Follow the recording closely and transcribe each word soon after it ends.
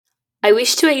I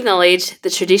wish to acknowledge the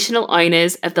traditional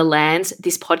owners of the lands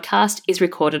this podcast is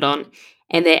recorded on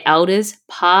and their elders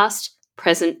past,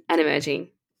 present and emerging.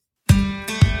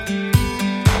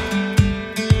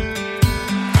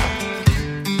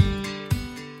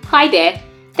 Hi there.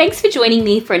 Thanks for joining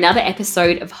me for another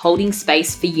episode of Holding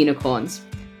Space for Unicorns.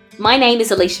 My name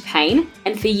is Alicia Payne,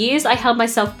 and for years I held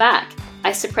myself back.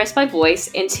 I suppressed my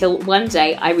voice until one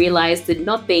day I realised that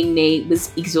not being me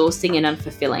was exhausting and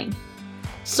unfulfilling.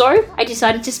 So I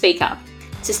decided to speak up,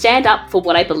 to stand up for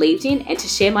what I believed in and to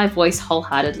share my voice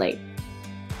wholeheartedly.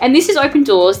 And this has opened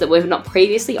doors that were not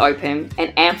previously open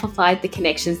and amplified the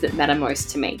connections that matter most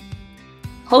to me.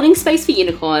 Holding Space for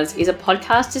Unicorns is a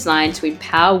podcast designed to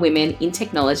empower women in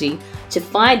technology to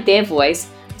find their voice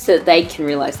so that they can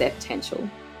realise their potential.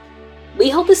 We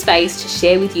hold the space to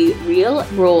share with you real,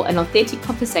 raw and authentic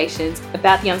conversations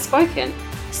about the unspoken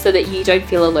so that you don't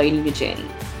feel alone in your journey.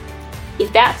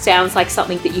 If that sounds like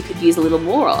something that you could use a little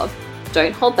more of,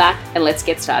 don't hold back and let's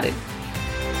get started.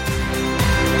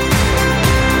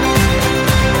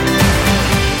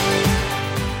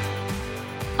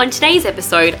 On today's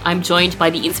episode, I'm joined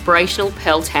by the inspirational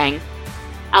Pearl Tang.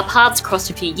 Our paths crossed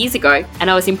a few years ago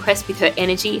and I was impressed with her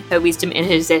energy, her wisdom and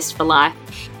her zest for life.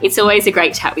 It's always a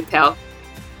great chat with Pearl.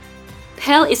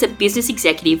 Pearl is a business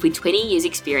executive with 20 years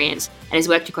experience and has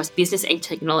worked across business and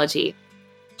technology.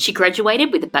 She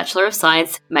graduated with a Bachelor of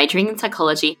Science, majoring in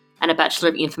Psychology, and a Bachelor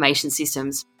of Information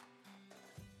Systems.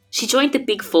 She joined the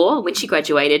Big Four when she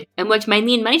graduated and worked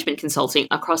mainly in management consulting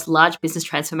across large business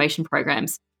transformation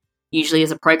programs, usually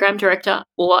as a program director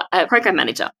or a program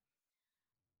manager.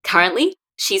 Currently,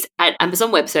 she's at Amazon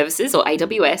Web Services, or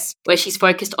AWS, where she's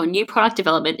focused on new product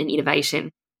development and innovation.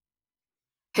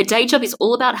 Her day job is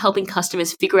all about helping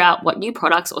customers figure out what new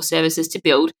products or services to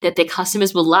build that their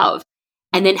customers will love,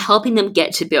 and then helping them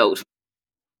get to build.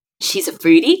 She's a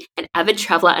foodie, an avid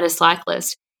traveller and a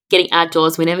cyclist, getting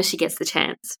outdoors whenever she gets the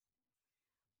chance.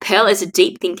 Pearl is a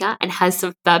deep thinker and has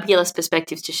some fabulous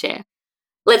perspectives to share.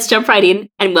 Let's jump right in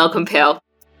and welcome Pearl.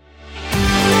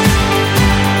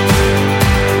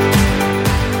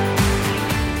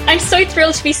 I'm so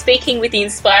thrilled to be speaking with the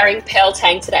inspiring Pearl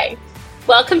Tang today.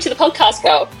 Welcome to the podcast,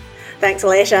 Pearl. Thanks,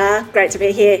 Alicia. Great to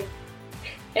be here.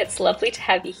 It's lovely to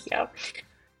have you here.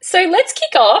 So let's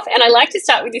kick off, and I like to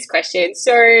start with this question.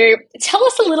 So tell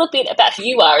us a little bit about who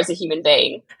you are as a human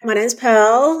being. My name's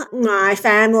Pearl. My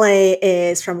family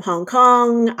is from Hong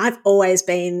Kong. I've always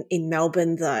been in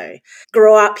Melbourne, though.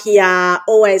 Grew up here,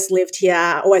 always lived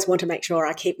here, always want to make sure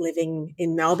I keep living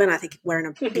in Melbourne. I think we're in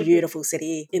a beautiful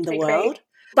city in the world.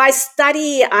 By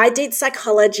study, I did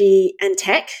psychology and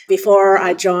tech before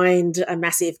I joined a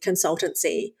massive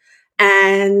consultancy.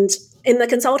 And in the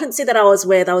consultancy that I was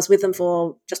with them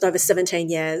for just over 17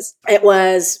 years. It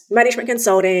was management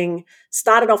consulting,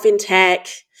 started off in tech.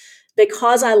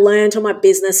 Because I learned all my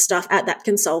business stuff at that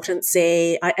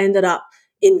consultancy, I ended up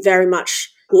in very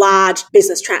much large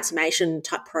business transformation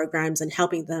type programs and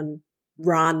helping them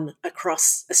run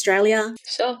across Australia.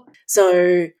 Sure.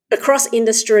 So across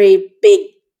industry, big,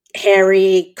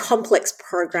 hairy, complex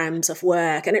programs of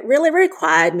work. And it really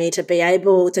required me to be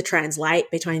able to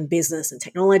translate between business and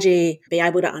technology, be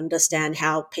able to understand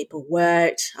how people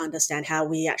worked, understand how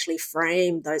we actually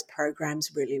frame those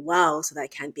programs really well so they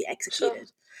can be executed.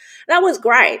 Sure. That was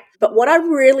great. But what I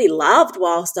really loved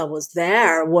whilst I was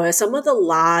there were some of the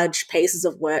large pieces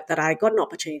of work that I got an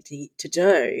opportunity to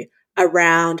do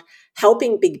around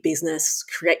helping big business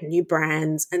create new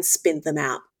brands and spin them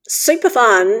out. Super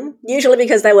fun, usually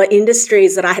because they were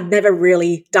industries that I had never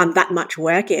really done that much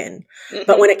work in. Mm-hmm.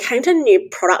 But when it came to new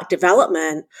product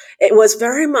development, it was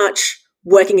very much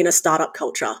working in a startup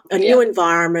culture, a new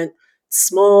environment,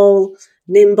 small,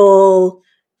 nimble,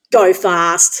 go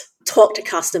fast, talk to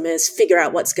customers, figure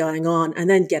out what's going on, and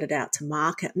then get it out to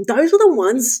market. And those were the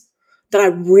ones that I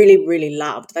really, really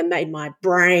loved. They made my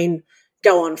brain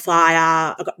go on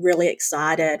fire. I got really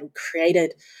excited,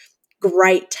 created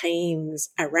great teams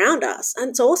around us.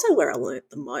 And it's also where I learned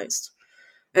the most.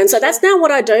 And so that's now what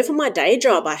I do for my day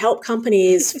job. I help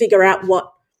companies figure out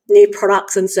what new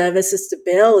products and services to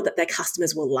build that their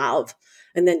customers will love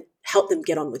and then help them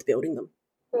get on with building them.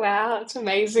 Wow, that's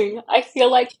amazing. I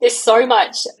feel like there's so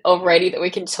much already that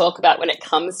we can talk about when it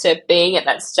comes to being at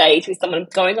that stage with someone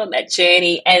going on that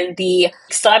journey and the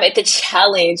excitement, the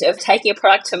challenge of taking a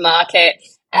product to market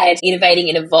and innovating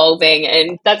and evolving,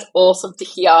 and that's awesome to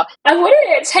hear. I want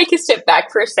to take a step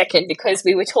back for a second because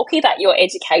we were talking about your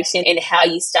education and how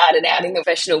you started out in the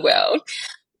professional world.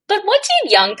 But what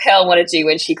did young Pearl want to do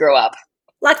when she grew up?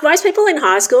 Like most people in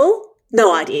high school,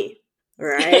 no idea,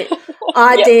 right?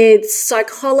 I did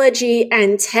psychology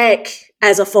and tech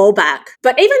as a fallback.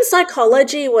 But even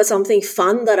psychology was something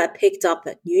fun that I picked up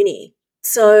at uni.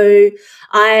 So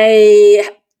I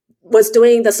was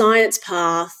doing the science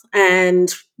path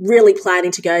and really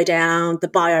planning to go down the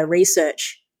bio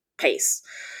research piece.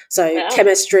 So Wow.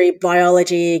 chemistry,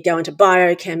 biology, go into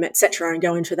biochem, etc., and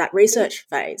go into that research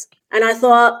phase. And I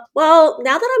thought, well,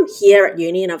 now that I'm here at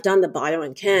uni and I've done the bio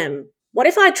and chem, what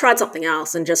if I tried something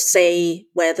else and just see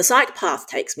where the psych path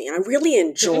takes me? And I really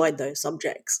enjoyed those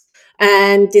subjects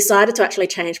and decided to actually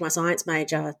change my science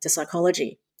major to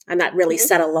psychology. And that really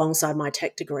sat alongside my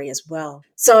tech degree as well.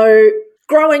 So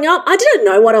growing up, I didn't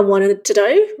know what I wanted to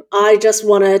do. I just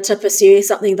wanted to pursue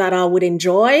something that I would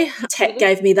enjoy. Tech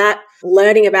gave me that.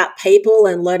 Learning about people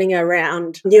and learning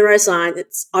around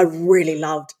neuroscience, I really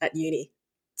loved at uni.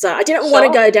 So I didn't want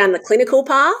to go down the clinical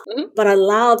path, but I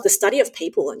love the study of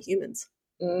people and humans.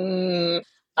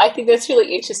 I think that's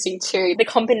really interesting too. The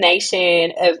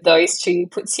combination of those two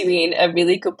puts you in a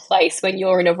really good place when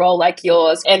you're in a role like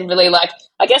yours and really like,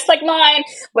 I guess like mine,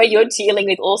 where you're dealing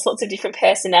with all sorts of different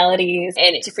personalities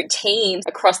and different teams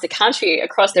across the country,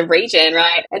 across the region,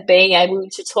 right? And being able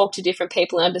to talk to different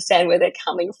people and understand where they're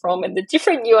coming from and the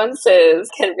different nuances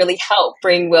can really help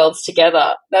bring worlds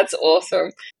together. That's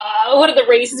awesome. One of the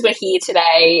reasons we're here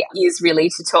today is really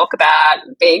to talk about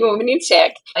being a woman in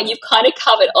tech. And you've kind of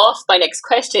covered off my next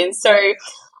question. So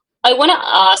I want to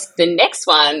ask the next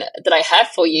one that I have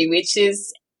for you, which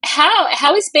is how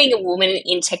has being a woman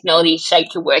in technology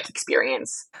shaped your work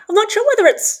experience? I'm not sure whether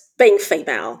it's being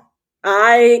female.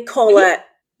 I call it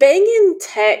being in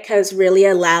tech has really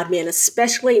allowed me, and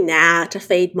especially now, to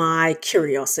feed my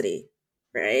curiosity,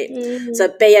 right? So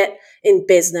be it in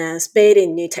business, be it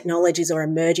in new technologies or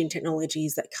emerging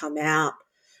technologies that come out,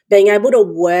 being able to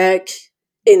work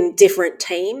in different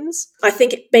teams. I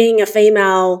think being a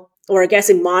female, or I guess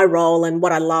in my role and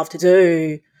what I love to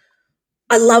do,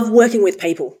 I love working with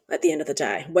people at the end of the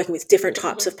day, working with different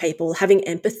types of people, having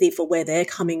empathy for where they're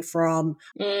coming from,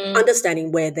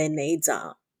 understanding where their needs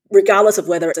are, regardless of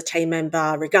whether it's a team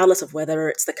member, regardless of whether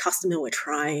it's the customer we're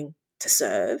trying to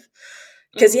serve,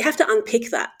 because you have to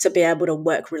unpick that to be able to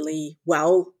work really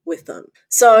well with them.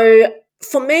 So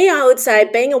for me, I would say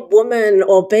being a woman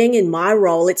or being in my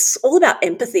role, it's all about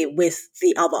empathy with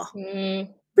the other,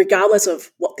 regardless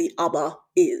of what the other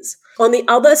is. On the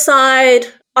other side,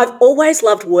 I've always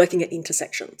loved working at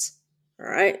intersections, all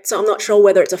right? So I'm not sure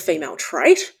whether it's a female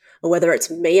trait or whether it's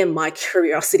me and my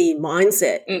curiosity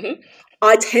mindset.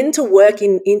 I tend to work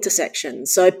in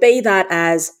intersections. So be that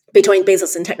as between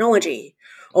business and technology,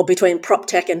 or between prop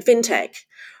tech and fintech,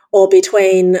 or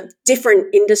between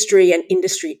different industry and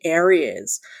industry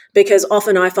areas, because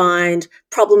often I find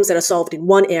problems that are solved in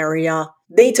one area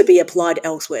need to be applied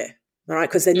elsewhere, all right?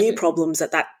 Because they're new problems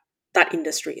that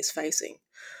industry is facing.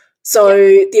 So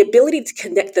the ability to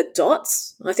connect the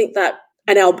dots, I think that,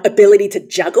 and our ability to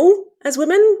juggle as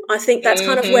women, I think that's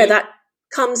kind of where that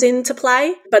comes into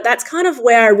play. But that's kind of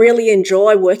where I really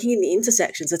enjoy working in the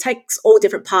intersections. It takes all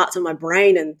different parts of my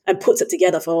brain and puts it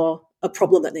together for a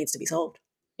problem that needs to be solved.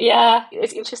 Yeah,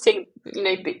 it's interesting,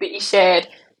 that you shared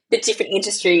the different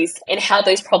industries and how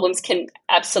those problems can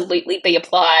absolutely be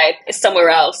applied somewhere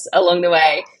else along the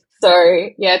way. So,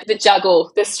 yeah, the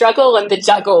juggle, the struggle and the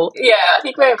juggle. Yeah, I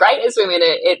think we're great as women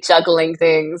at juggling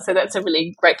things. So that's a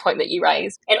really great point that you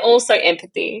raised. And also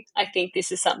empathy. I think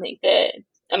this is something that,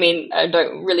 I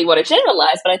don't really want to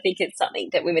generalize, but I think it's something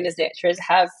that women as nurturers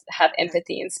have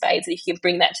empathy in spades. And if you can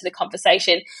bring that to the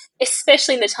conversation,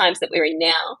 especially in the times that we're in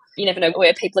now, you never know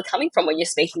where people are coming from when you're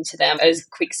speaking to them as a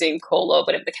quick Zoom call or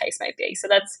whatever the case may be. So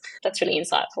that's really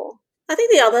insightful. I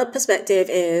think the other perspective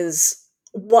is,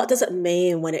 what does it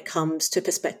mean when it comes to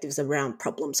perspectives around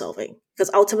problem solving?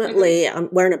 Because ultimately,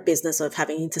 we're in a business of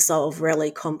having to solve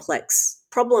really complex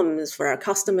problems for our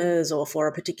customers or for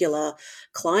a particular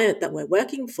client that we're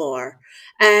working for.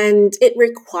 And it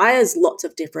requires lots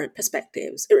of different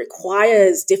perspectives. It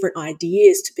requires different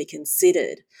ideas to be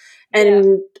considered.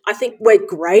 And I think we're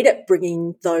great at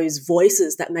bringing those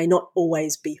voices that may not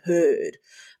always be heard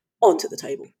onto the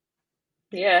table.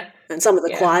 Yeah. And some of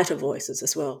the quieter voices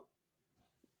as well.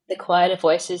 The quieter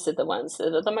voices are the ones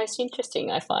that are the most interesting,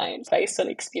 I find, based on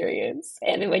experience.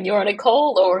 And when you're on a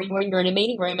call or when you're in a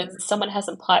meeting room and someone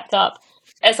hasn't piped up,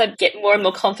 as I get more and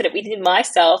more confident within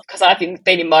myself, because I've been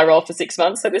in my role for 6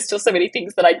 months, so there's still so many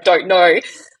things that I don't know,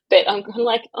 but I'm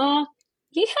like, oh,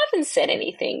 you haven't said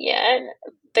anything yet,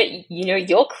 but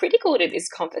you're critical to this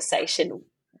conversation.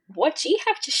 What do you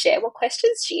have to share? What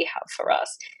questions do you have for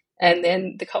us? And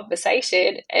then the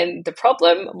conversation and the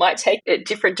problem might take a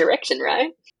different direction,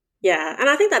 right? Yeah, and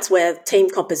I think that's where team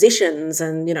compositions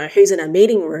and, who's in a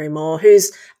meeting room or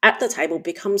who's at the table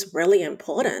becomes really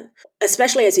important.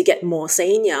 Especially as you get more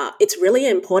senior, it's really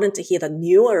important to hear the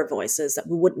newer voices that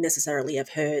we wouldn't necessarily have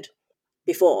heard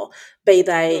before, be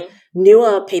they Mm.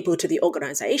 newer people to the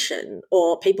organization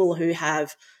or people who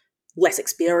have less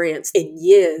experience in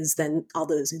years than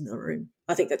others in the room.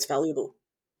 I think that's valuable.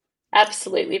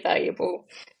 Absolutely valuable.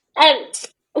 And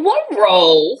what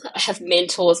role have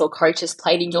mentors or coaches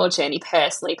played in your journey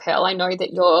personally, Pearl? I know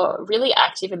that you're really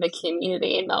active in the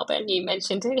community in Melbourne. You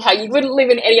mentioned how you wouldn't live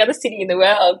in any other city in the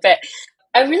world, but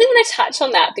I really want to touch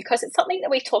on that because it's something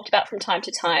that we've talked about from time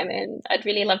to time, and I'd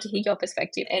really love to hear your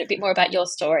perspective and a bit more about your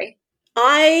story.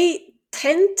 I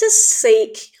tend to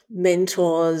seek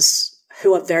mentors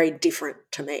who are very different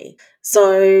to me.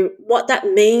 So, what that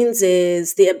means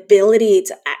is the ability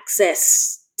to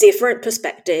access different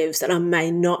perspectives that I may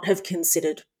not have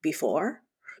considered before.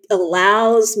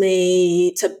 Allows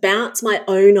me to bounce my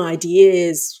own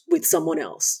ideas with someone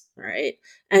else, right?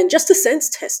 And just to sense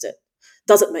test it.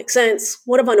 Does it make sense?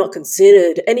 What have I not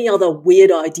considered? Any other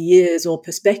weird ideas or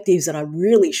perspectives that I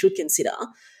really should consider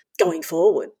going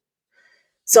forward?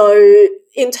 So,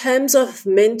 in terms of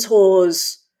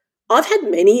mentors, I've had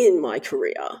many in my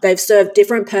career. They've served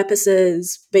different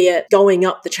purposes, be it going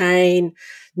up the chain,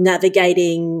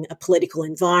 navigating a political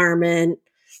environment,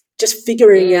 just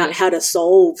figuring out Mm. how to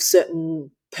solve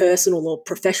certain personal or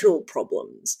professional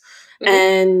problems. Mm-hmm.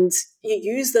 And you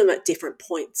use them at different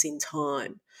points in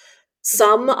time.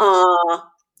 Some are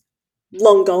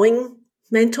long going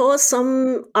mentors,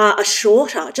 some are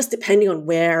shorter, just depending on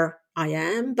where I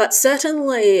am. But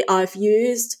certainly, I've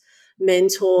used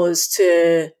mentors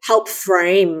to help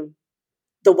frame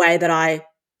the way that I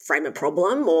frame a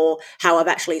problem or how I've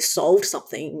actually solved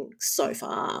something so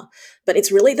far. But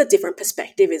it's really the different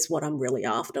perspective is what I'm really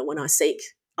after when I seek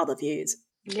other views.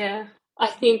 Yeah, I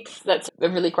think that's a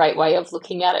really great way of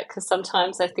looking at it because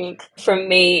sometimes I think from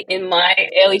me in my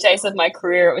early days of my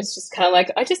career, it was just kind of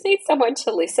like, I just need someone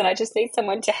to listen. I just need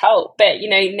someone to help. But,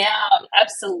 now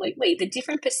absolutely the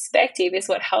different perspective is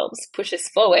what helps push us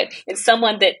forward. And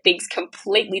someone that thinks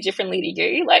completely differently to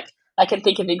you, like I can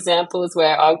think of examples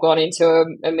where I've gone into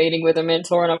a meeting with a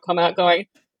mentor and I've come out going,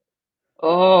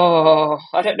 oh,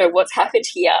 I don't know what's happened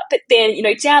here. But then,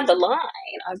 down the line,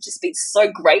 I've just been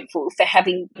so grateful for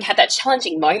having had that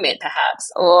challenging moment,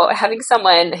 perhaps, or having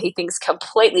someone who thinks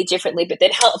completely differently, but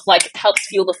then helps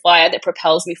fuel the fire that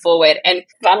propels me forward. And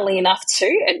funnily enough,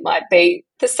 too, it might be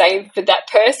the same for that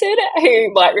person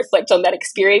who might reflect on that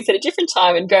experience at a different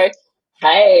time and go,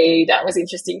 hey, that was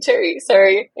interesting too. So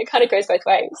it kind of goes both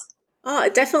ways. Oh,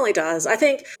 it definitely does. I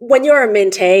think when you're a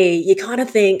mentee, you kind of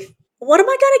think, what am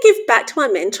I going to give back to my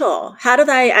mentor? How do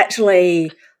they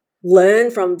actually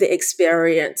learn from the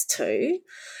experience too?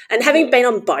 And having Mm-hmm. been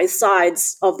on both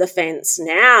sides of the fence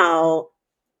now,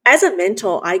 as a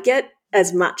mentor, I get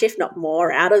as much, if not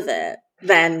more, out of it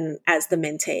than as the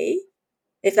mentee,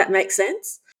 if that makes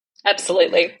sense.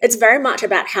 Absolutely. It's very much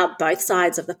about how both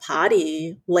sides of the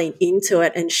party lean into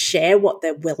it and share what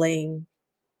they're willing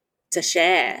to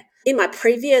share. In my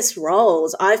previous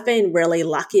roles, I've been really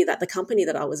lucky that the company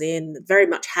that I was in very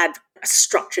much had a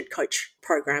structured coach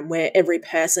program where every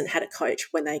person had a coach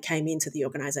when they came into the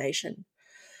organization.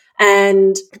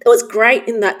 And it was great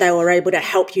in that they were able to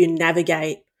help you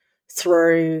navigate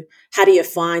through how do you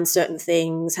find certain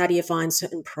things, how do you find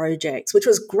certain projects, which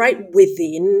was great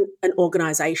within an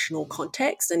organizational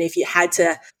context. And if you had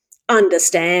to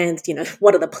understand,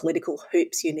 what are the political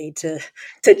hoops you need to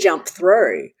jump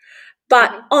through.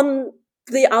 But Mm-hmm. on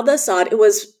the other side, it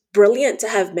was brilliant to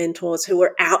have mentors who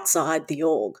were outside the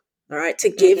org, all right, to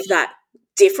give Mm-hmm. that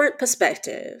different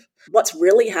perspective. What's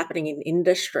really happening in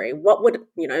industry? What would,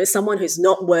 someone who's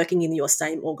not working in your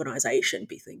same organization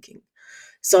be thinking?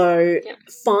 So Yeah.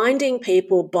 finding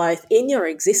people both in your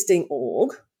existing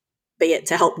org, be it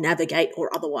to help navigate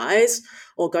or otherwise,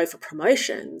 or go for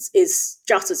promotions, is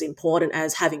just as important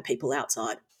as having people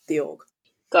outside the org.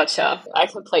 Gotcha. I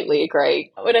completely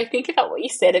agree. When I think about what you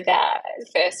said about,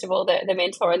 first of all, the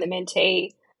mentor and the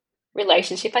mentee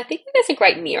relationship, I think there's a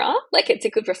great mirror. Like it's a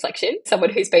good reflection, someone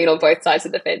who's been on both sides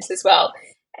of the fence as well.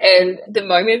 And the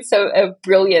moments of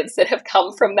brilliance that have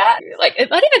come from that, like it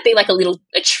might even be like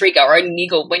a trigger or a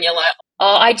niggle when you're like,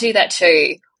 oh, I do that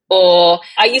too. Or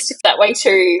I used to feel that way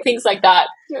too. Things like that,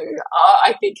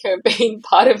 I think have been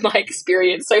part of my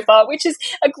experience so far, which is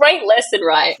a great lesson,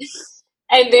 right?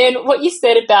 And then what you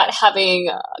said about having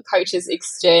coaches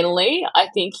externally, I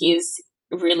think is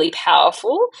really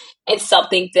powerful and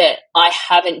something that I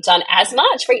haven't done as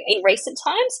much in recent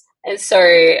times. And so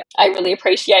I really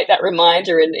appreciate that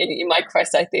reminder in my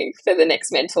quest, I think, for the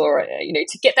next mentor,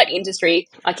 to get that industry,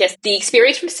 I guess, the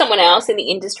experience from someone else in the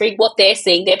industry, what they're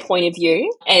seeing, their point of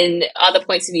view, and other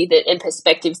points of view and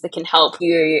perspectives that can help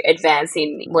you advance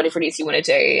in whatever it is you want to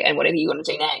do and whatever you want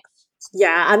to do next.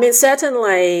 Yeah, I mean,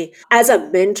 certainly as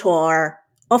a mentor,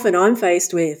 often I'm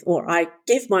faced with, or I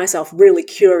give myself really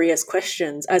curious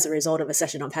questions as a result of a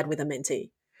session I've had with a mentee.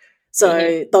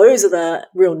 So those are the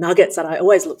real nuggets that I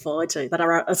always look forward to, that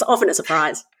are often a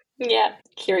surprise. Yeah,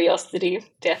 curiosity,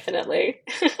 definitely.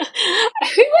 Who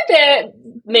are the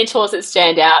mentors that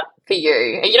stand out for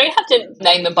you? You don't have to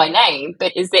name them by name,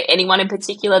 but is there anyone in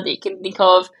particular that you can think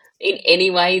of in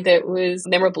any way that was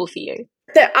memorable for you?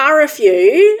 There are a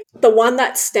few. The one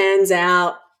that stands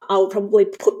out, I'll probably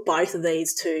put both of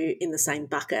these two in the same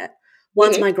bucket.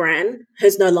 One's my gran,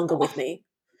 who's no longer with me,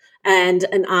 and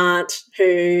an aunt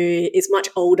who is much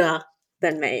older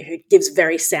than me, who gives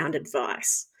very sound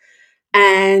advice.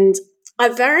 And I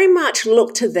very much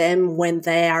look to them when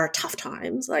there are tough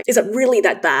times. Like, is it really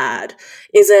that bad?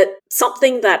 Is it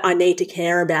something that I need to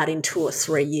care about in 2 or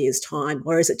 3 years' time?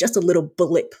 Or is it just a little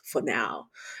blip for now?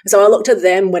 So I look to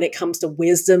them when it comes to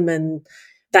wisdom and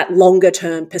that longer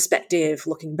term perspective,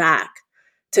 looking back,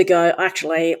 to go,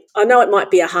 actually, I know it might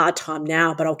be a hard time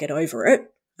now, but I'll get over it.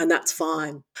 And that's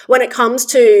fine. When it comes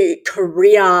to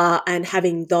career and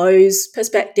having those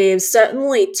perspectives,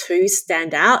 certainly two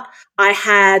stand out. I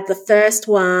had the first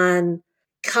one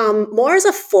come more as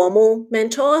a formal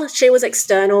mentor. She was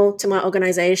external to my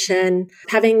organization.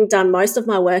 Having done most of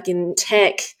my work in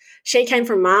tech, she came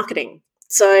from marketing.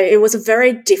 So it was a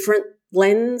very different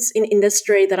lens in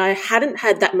industry that I hadn't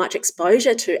had that much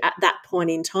exposure to at that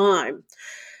point in time.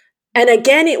 And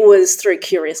again, it was through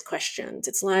curious questions.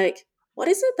 It's like, what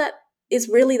is it that is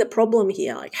really the problem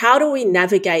here? Like, how do we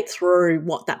navigate through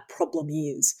what that problem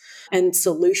is and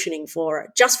solutioning for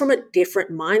it just from a different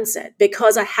mindset?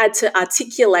 Because I had to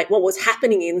articulate what was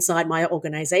happening inside my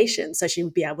organization so she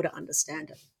would be able to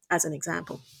understand it, as an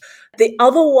example. The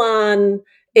other one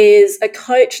is a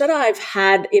coach that I've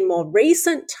had in more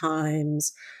recent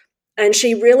times. And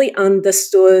she really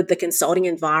understood the consulting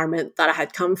environment that I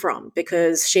had come from,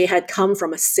 because she had come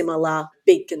from a similar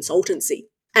big consultancy.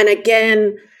 And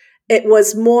again, it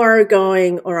was more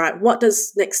going, all right, what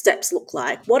does next steps look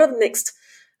like? What are the next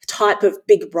type of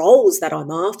big roles that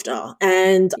I'm after?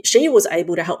 And she was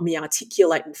able to help me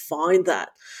articulate and find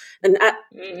that. And at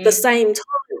the same time,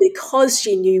 because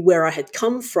she knew where I had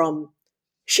come from,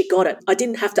 she got it. I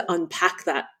didn't have to unpack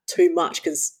that too much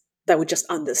because they would just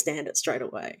understand it straight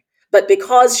away. But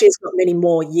because she's got many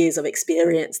more years of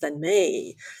experience than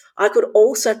me, I could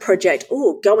also project,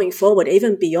 going forward,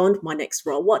 even beyond my next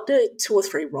role, what do 2 or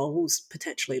 3 roles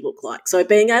potentially look like? So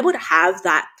being able to have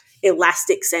that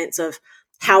elastic sense of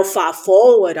how far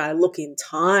forward I look in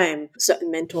time,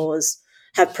 certain mentors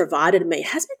have provided me,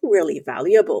 has been really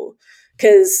valuable,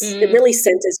 because it really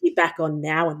centers you back on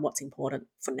now and what's important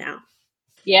for now.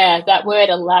 Yeah, that word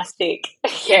elastic.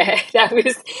 Yeah, that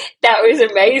was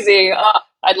amazing. Oh,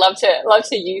 I'd love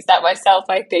to use that myself,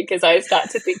 I think, as I start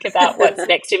to think about what's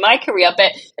next in my career.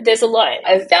 But there's a lot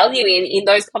of value in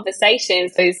those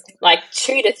conversations, those like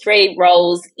 2 to 3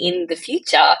 roles in the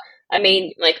future. I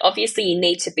mean, like, obviously you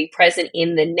need to be present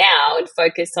in the now and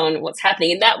focus on what's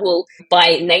happening. And that will,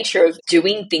 by nature of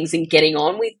doing things and getting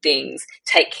on with things,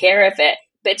 take care of it.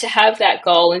 But to have that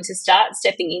goal and to start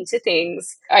stepping into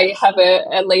things, I have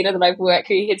a leader that I've worked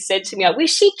who had said to me, I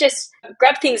wish she'd just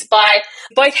grab things by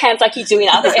both hands like you do in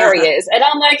other areas. And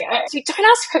I'm like, you don't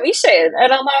ask permission.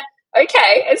 And I'm like,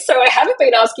 okay. And so I haven't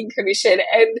been asking permission.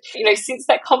 And, since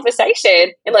that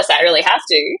conversation, unless I really have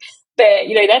to, but,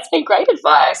 that's been great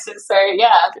advice. And so,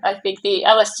 yeah, I think the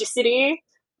elasticity,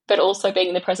 but also being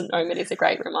in the present moment, is a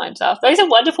great reminder. Those are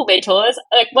wonderful mentors.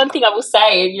 Like, one thing I will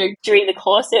say, during the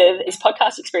course of this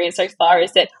podcast experience so far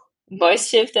is that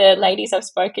most of the ladies I've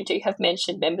spoken to have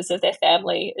mentioned members of their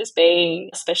family as being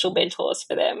special mentors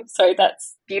for them. So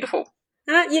that's beautiful.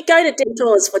 You go to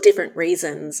mentors for different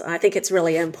reasons. I think it's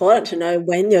really important to know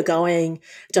when you're going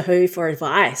to who for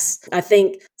advice. I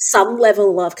think some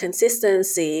level of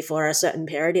consistency for a certain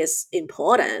period is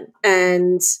important,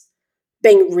 and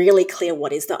being really clear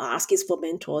what is the ask is for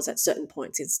mentors at certain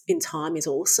points in time is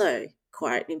also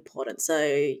quite important.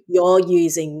 So you're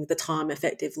using the time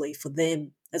effectively for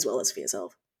them as well as for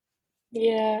yourself.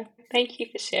 Yeah, thank you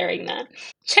for sharing that.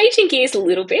 Changing gears a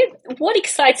little bit, what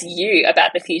excites you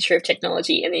about the future of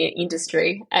technology in the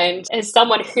industry? And as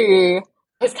someone who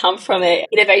has come from an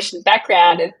innovation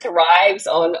background and thrives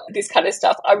on this kind of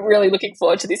stuff, I'm really looking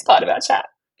forward to this part of our chat.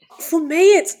 For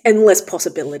me, it's endless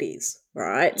possibilities,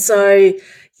 right? So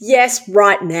yes,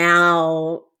 right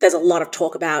now, there's a lot of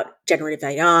talk about generative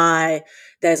AI.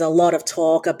 There's a lot of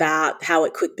talk about how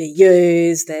it could be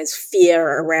used. There's fear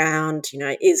around,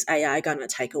 is AI going to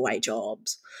take away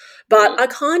jobs? But I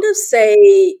kind of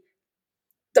say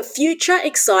the future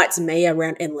excites me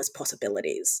around endless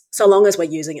possibilities, so long as we're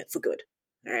using it for good.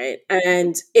 All right.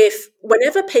 And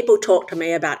whenever people talk to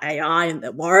me about AI and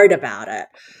they're worried about it,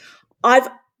 I've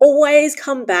always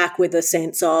come back with a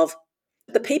sense of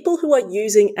the people who are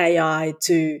using AI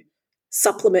to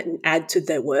supplement and add to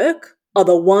their work are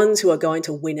the ones who are going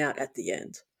to win out at the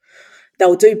end.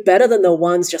 They'll do better than the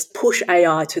ones just push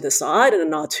AI to the side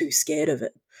and are too scared of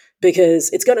it, because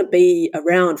it's going to be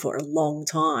around for a long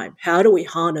time. How do we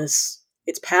harness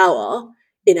its power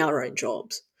in our own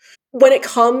jobs? When it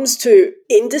comes to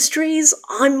industries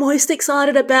I'm most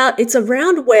excited about, it's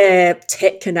around where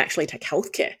tech can actually take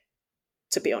healthcare,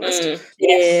 to be honest. Yes. It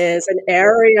is an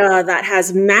area that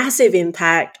has massive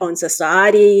impact on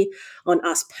society, on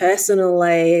us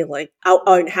personally. Like, our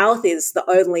own health is the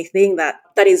only thing that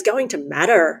is going to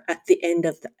matter at the end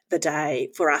of the day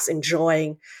for us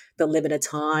enjoying the limited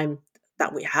time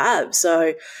that we have.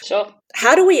 So Sure.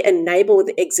 how do we enable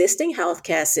the existing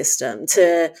healthcare system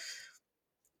to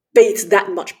be that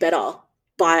much better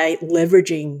by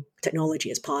leveraging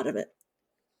technology as part of it?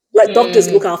 Let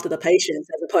doctors look after the patients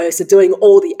as opposed to doing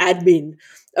all the admin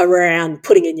around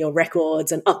putting in your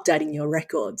records and updating your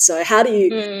records. So how do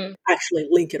you actually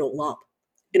link it all up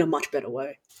in a much better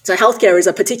way? So healthcare is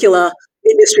a particular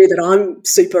industry that I'm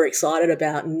super excited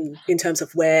about in terms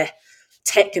of where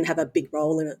tech can have a big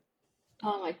role in it.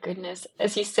 Oh my goodness.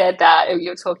 As you said that, and you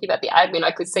were talking about the admin,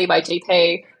 I could see my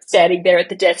GP standing there at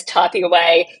the desk typing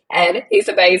away, and he's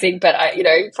amazing, but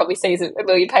probably sees a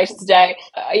million patients a day.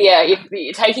 If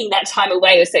you're taking that time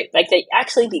away, so like they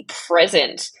actually be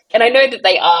present. And I know that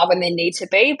they are when they need to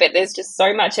be, but there's just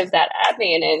so much of that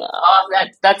admin,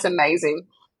 and that's amazing.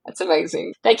 That's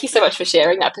amazing. Thank you so much for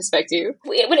sharing that perspective.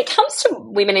 When it comes to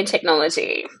women in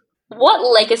technology, what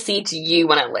legacy do you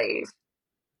want to leave?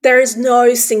 There is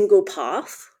no single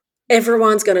path.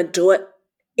 Everyone's going to do it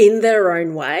in their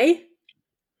own way,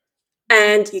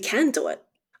 and you can do it.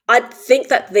 I think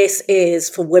that this is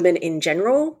for women in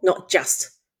general, not just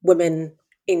women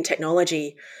in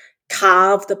technology.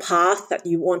 Carve the path that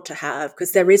you want to have,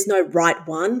 because there is no right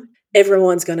one.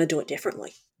 Everyone's going to do it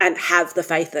differently, and have the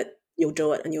faith that you'll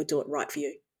do it and you'll do it right for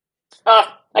you. Oh,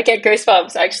 I get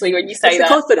goosebumps actually when you say It's the that.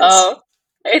 confidence. Oh,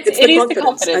 it is the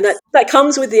confidence. And that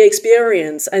comes with the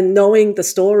experience and knowing the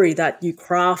story that you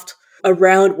craft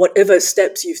around whatever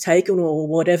steps you've taken or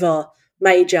whatever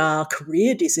major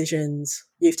career decisions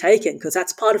you've taken, because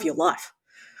that's part of your life.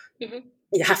 Mm-hmm.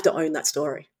 You have to own that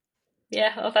story.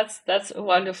 Yeah, well, that's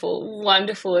wonderful,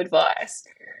 wonderful advice.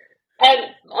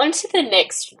 And on to the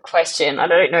next question. I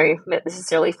don't know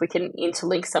necessarily if we can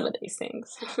interlink some of these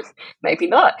things. Maybe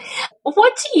not.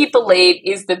 What do you believe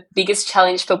is the biggest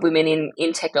challenge for women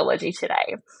in technology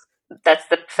today? That's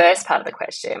the first part of the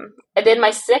question. And then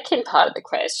my second part of the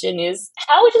question is,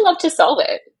 how would you love to solve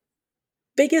it?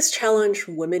 Biggest challenge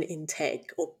for women in tech,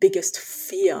 or biggest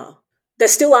fear? There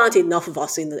still aren't enough of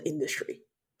us in the industry,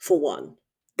 for one.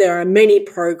 There are many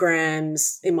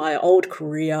programs in my old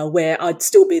career where I'd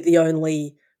still be the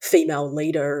only female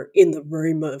leader in the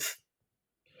room of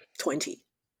 20.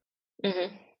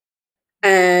 Mm-hmm.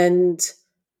 And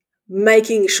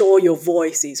making sure your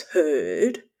voice is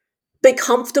heard, be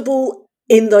comfortable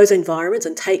in those environments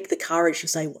and take the courage to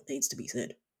say what needs to be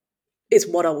said, is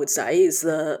what I would say is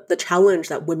the challenge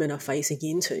that women are facing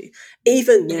into.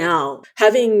 Even now,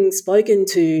 having spoken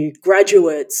to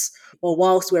graduates, or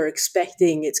whilst we're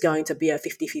expecting it's going to be a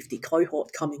 50-50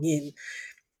 cohort coming in,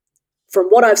 from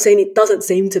what I've seen, it doesn't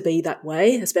seem to be that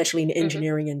way, especially in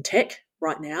engineering and tech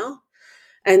right now.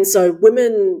 And so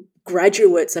women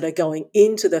graduates that are going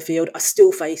into the field are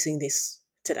still facing this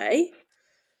today.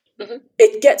 Mm-hmm.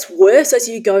 It gets worse as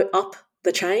you go up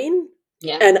the chain.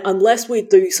 Yeah. And unless we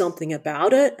do something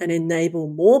about it and enable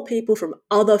more people from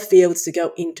other fields to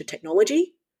go into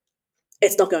technology,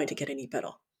 it's not going to get any better.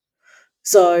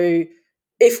 So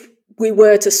if we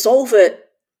were to solve it,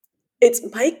 it's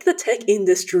make the tech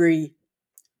industry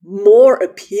more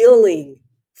appealing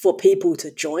for people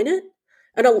to join it.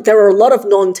 And there are a lot of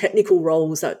non-technical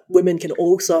roles that women can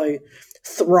also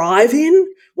thrive in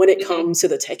when it comes to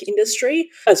the tech industry,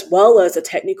 as well as the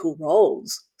technical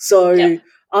roles. So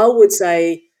I would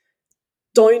say,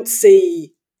 don't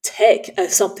see tech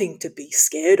as something to be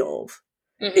scared of.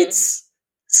 It's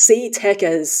see tech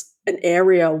as an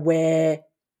area where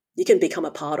you can become a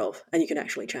part of and you can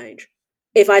actually change.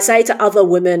 If I say to other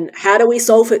women, how do we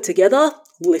solve it together?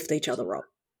 Lift each other up.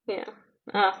 Yeah.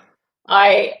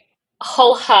 I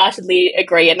Wholeheartedly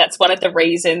agree, and that's one of the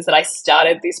reasons that I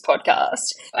started this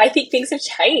podcast. I think things have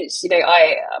changed.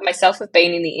 I myself have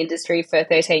been in the industry for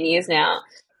 13 years now,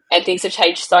 and things have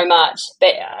changed so much.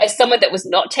 But as someone that was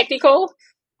not technical,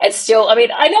 it's still, I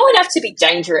know enough to be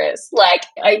dangerous. Like,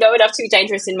 I know enough to be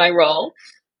dangerous in my role,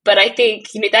 but I think,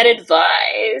 that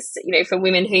advice, for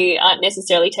women who aren't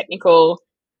necessarily technical,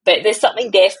 but there's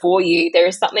something there for you. There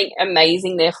is something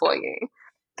amazing there for you.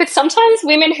 But sometimes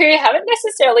women who haven't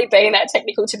necessarily been that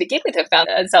technical to begin with have found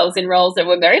themselves in roles that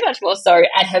were very much more so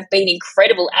and have been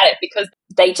incredible at it because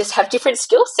they just have different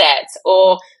skill sets,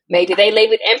 or maybe they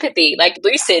lead with empathy. Like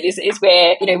Lucid is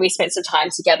where, we spent some time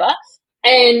together.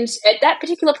 And at that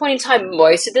particular point in time,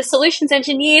 most of the solutions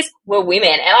engineers were women,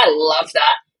 and I love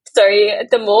that. So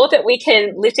the more that we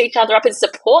can lift each other up and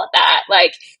support that,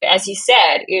 like, as you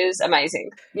said, is amazing.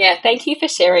 Yeah, thank you for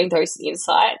sharing those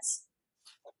insights.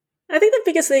 I think the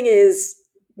biggest thing is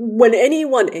when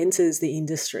anyone enters the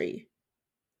industry,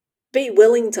 be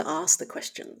willing to ask the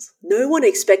questions. No one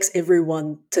expects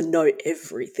everyone to know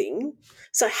everything.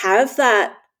 So have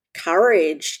that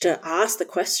courage to ask the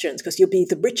questions because you'll be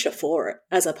the richer for it,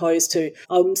 as opposed to,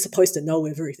 I'm supposed to know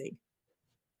everything.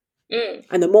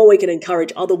 And the more we can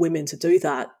encourage other women to do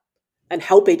that and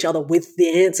help each other with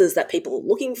the answers that people are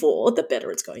looking for, the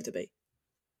better it's going to be.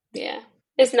 Yeah.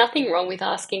 There's nothing wrong with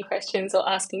asking questions or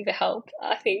asking for help,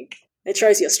 I think. It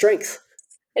shows your strength.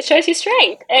 It shows your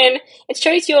strength and it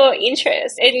shows your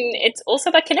interest. And it's also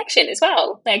about connection as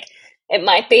well. Like, it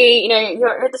might be,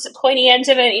 you're at the pointy end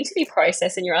of an interview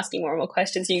process and you're asking more and more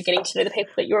questions and you're getting to know the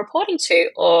people that you're reporting to.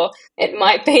 Or it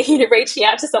might be, reaching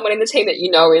out to someone in the team that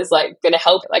is like going to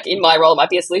help. Like in my role, it might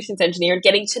be a solutions engineer, and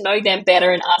getting to know them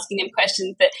better and asking them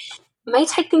questions that may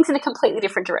take things in a completely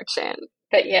different direction.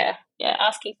 But yeah,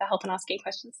 asking for help and asking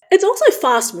questions. It's also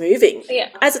fast moving. Yeah.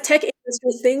 As a tech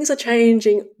industry, things are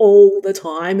changing all the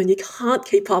time and you can't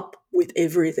keep up with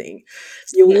everything.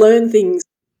 You'll learn things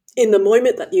in the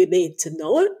moment that you need to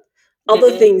know it.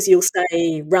 Other things you'll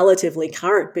stay relatively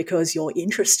current because you're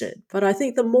interested. But I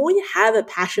think the more you have a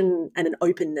passion and an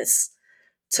openness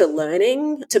to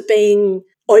learning, to being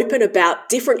open about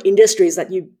different industries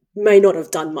that you may not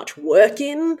have done much work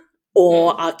in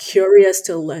or are curious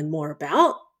to learn more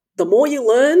about, the more you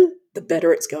learn, the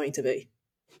better it's going to be,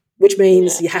 which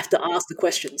means you have to ask the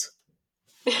questions.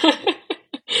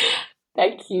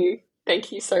 Thank you.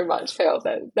 Thank you so much, Pearl.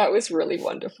 That was really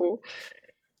wonderful.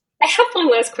 I have one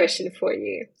last question for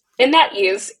you, and that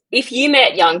is, if you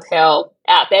met young Pearl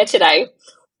out there today,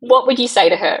 what would you say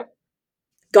to her?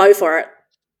 Go for it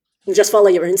and just follow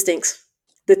your instincts.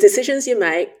 The decisions you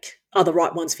make are the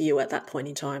right ones for you at that point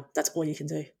in time. That's all you can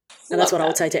do. And that's what I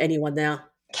would say to anyone now.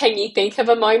 Can you think of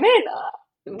a moment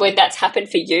when that's happened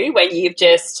for you, when you've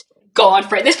just gone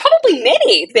for it? There's probably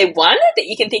many. Is there one that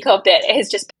you can think of that has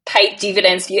just paid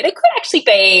dividends for you? It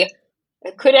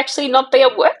could actually not be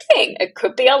a work thing. It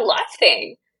could be a life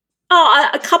thing. Oh,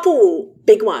 a couple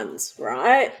big ones,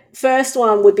 right? First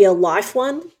one would be a life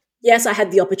one. Yes, I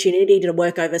had the opportunity to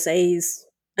work overseas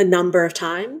a number of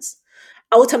times.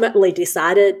 Ultimately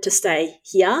decided to stay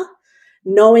here,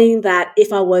 knowing that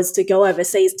if I was to go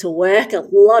overseas to work, a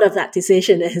lot of that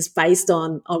decision is based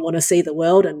on I want to see the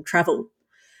world and travel.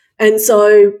 And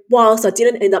so whilst I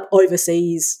didn't end up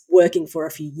overseas working for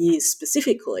a few years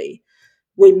specifically,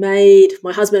 my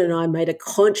husband and I made a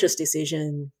conscious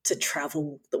decision to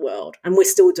travel the world, and we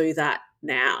still do that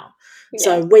now. Yeah.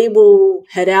 So we will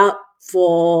head out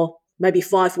for maybe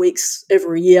 5 weeks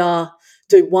every year,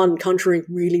 do one country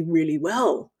really, really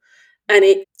well. And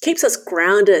it keeps us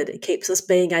grounded. It keeps us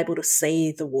being able to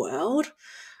see the world.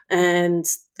 And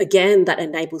again, that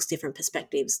enables different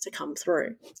perspectives to come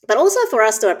through. But also for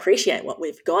us to appreciate what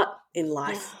we've got in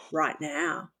life right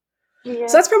now. Yeah.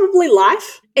 So that's probably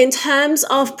life. In terms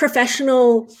of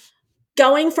professional,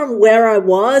 going from where I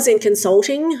was in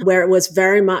consulting, where it was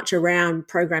very much around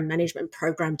program management,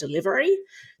 program delivery,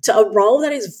 to a role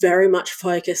that is very much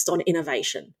focused on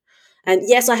innovation. And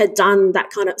yes, I had done that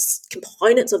kind of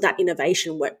components of that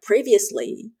innovation work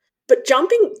previously, but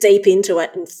jumping deep into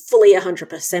it and fully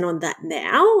 100% on that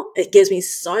now, it gives me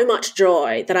so much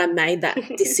joy that I made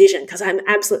that decision because I'm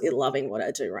absolutely loving what I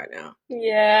do right now.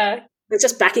 Yeah. It's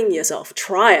just backing yourself.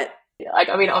 Try it.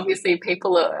 Obviously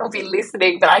people will be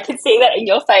listening, but I can see that in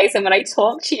your face. And when I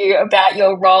talk to you about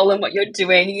your role and what you're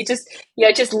doing,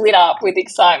 you're just lit up with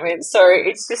excitement. So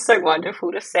it's just so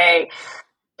wonderful to say.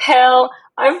 Pearl,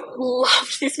 I've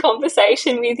loved this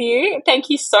conversation with you. Thank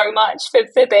you so much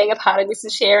for being a part of this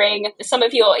and sharing some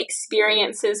of your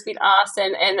experiences with us.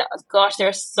 And gosh, there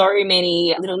are so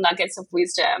many little nuggets of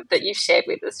wisdom that you've shared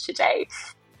with us today.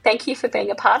 Thank you for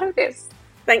being a part of this.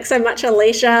 Thanks so much,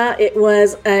 Alicia. It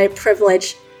was a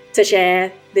privilege to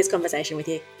share this conversation with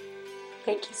you.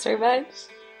 Thank you so much.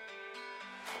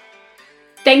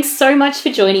 Thanks so much for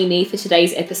joining me for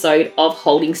today's episode of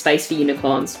Holding Space for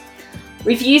Unicorns.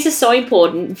 Reviews are so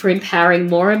important for empowering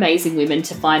more amazing women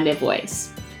to find their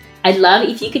voice. I'd love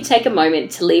if you could take a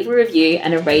moment to leave a review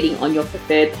and a rating on your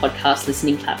preferred podcast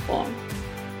listening platform.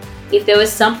 If there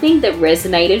was something that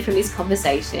resonated from this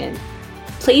conversation,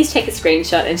 please take a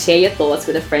screenshot and share your thoughts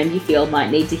with a friend you feel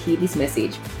might need to hear this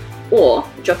message, or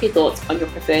drop your thoughts on your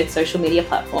preferred social media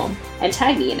platform and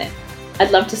tag me in it.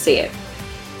 I'd love to see it.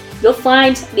 You'll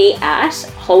find me at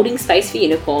Holding Space for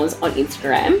Unicorns on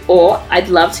Instagram, or I'd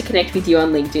love to connect with you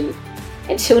on LinkedIn.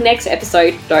 Until next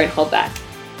episode, don't hold back.